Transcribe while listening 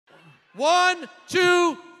1,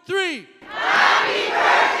 2, 3. Happy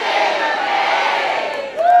birthday,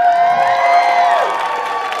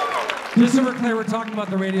 Just so we're clear, we're talking about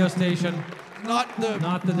the radio station, Not the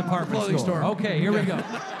department clothing store. store. Okay, here we go.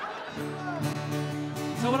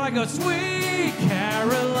 So when I go, Sweet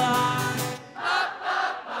Caroline.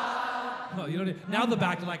 Oh, you don't need, now the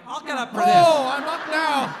back, you're like, I'll get up for this. Oh, I'm up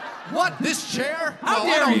now. What, this chair? How no,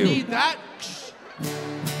 dare I don't you. need that.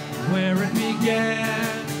 Where it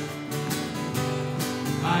began,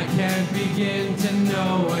 I can't begin to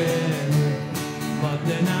know it, but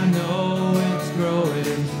then I know it's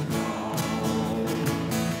growing strong.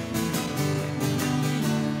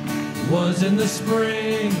 Was in the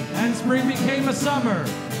spring, and spring became a summer.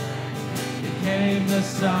 Became the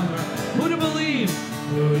summer. Who'd have believed?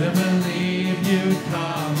 Who'd have believed you'd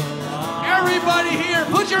come along? Everybody here,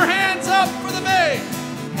 put your hands up for the May.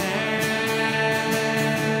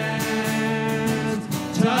 Hands,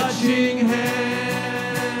 touching hands,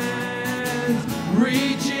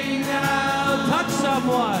 reaching out, touch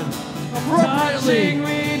someone. Appropriately. Touching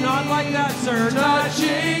me, not like that, sir.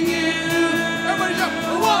 Touching you. Everybody jump.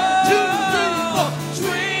 1, 2, 3, 4.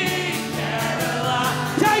 Sweet Caroline.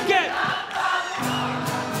 Take it.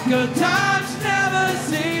 Good times never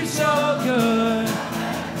seem so good.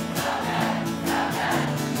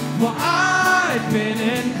 Well, I've been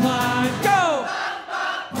inclined, go,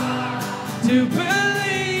 to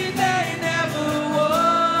believe they never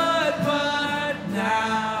would, but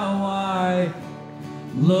now I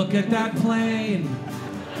look at that plane.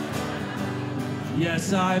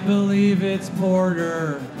 Yes, I believe it's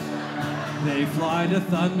Porter. They fly to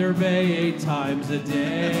Thunder Bay 8 times a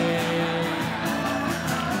day.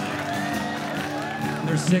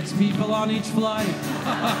 There's 6 people on each flight,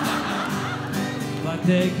 but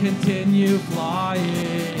they continue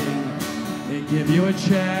flying. They give you a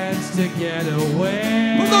chance to get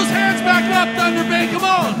away. Put those hands back up, Thunder Bay, come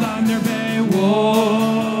on. Thunder Bay,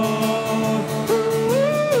 whoa.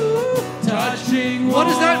 Touching. What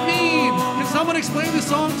does that mean? Can someone explain the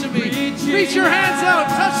song to me? Reach your hands out,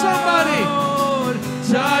 touch somebody.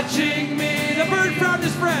 Touching me. The bird found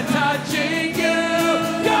his friend. Touching you.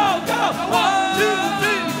 Go, go. 1, 2,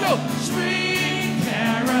 3, go. Sweet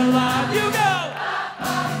Caroline, you go.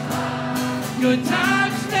 Good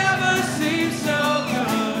times never seem so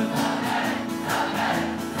good.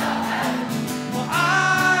 Well,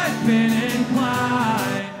 I've been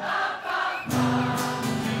inclined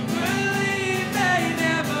to believe they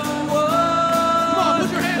never would. Come on,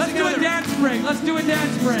 put your hands Let's together. do a dance break. Let's do a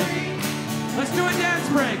dance break. Let's do a dance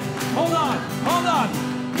break. Hold on, hold on.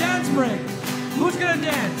 Dance break. Who's gonna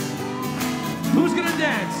dance? Who's gonna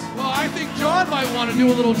dance? Well, I think John might want to do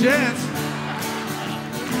a little dance.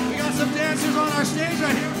 We got some dancers on our stage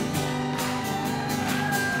right here.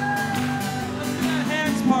 Let's do that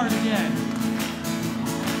hands part again.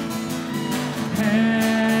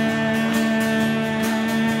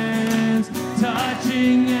 Hands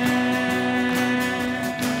touching hands,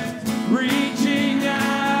 reaching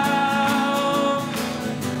out,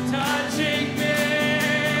 touching me,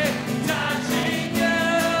 touching you,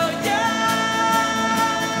 yeah.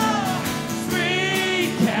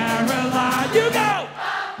 Sweet Caroline, you go.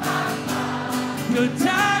 Good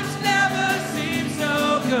times never seem so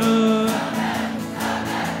good.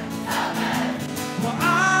 Well,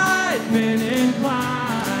 I've been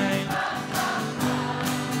inclined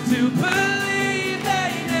to believe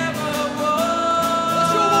they never would.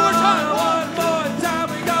 Let's do it one more time. One more time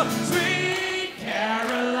we go. Sweet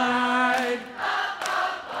Caroline.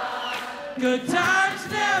 Good times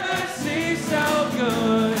never seem so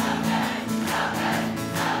good.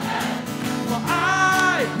 Well,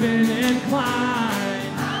 I've been inclined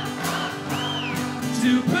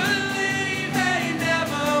to believe they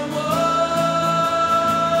never would.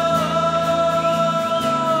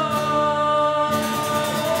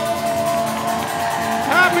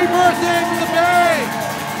 Happy birthday to the Bay.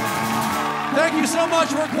 Thank you so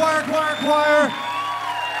much. We're choir, choir, choir.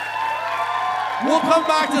 We'll come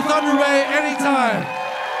back to Thunder Bay anytime.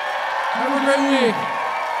 Have a great week.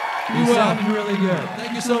 You Be well. sounded really good.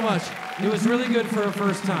 Thank you so much. It was really good for a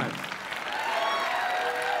first time.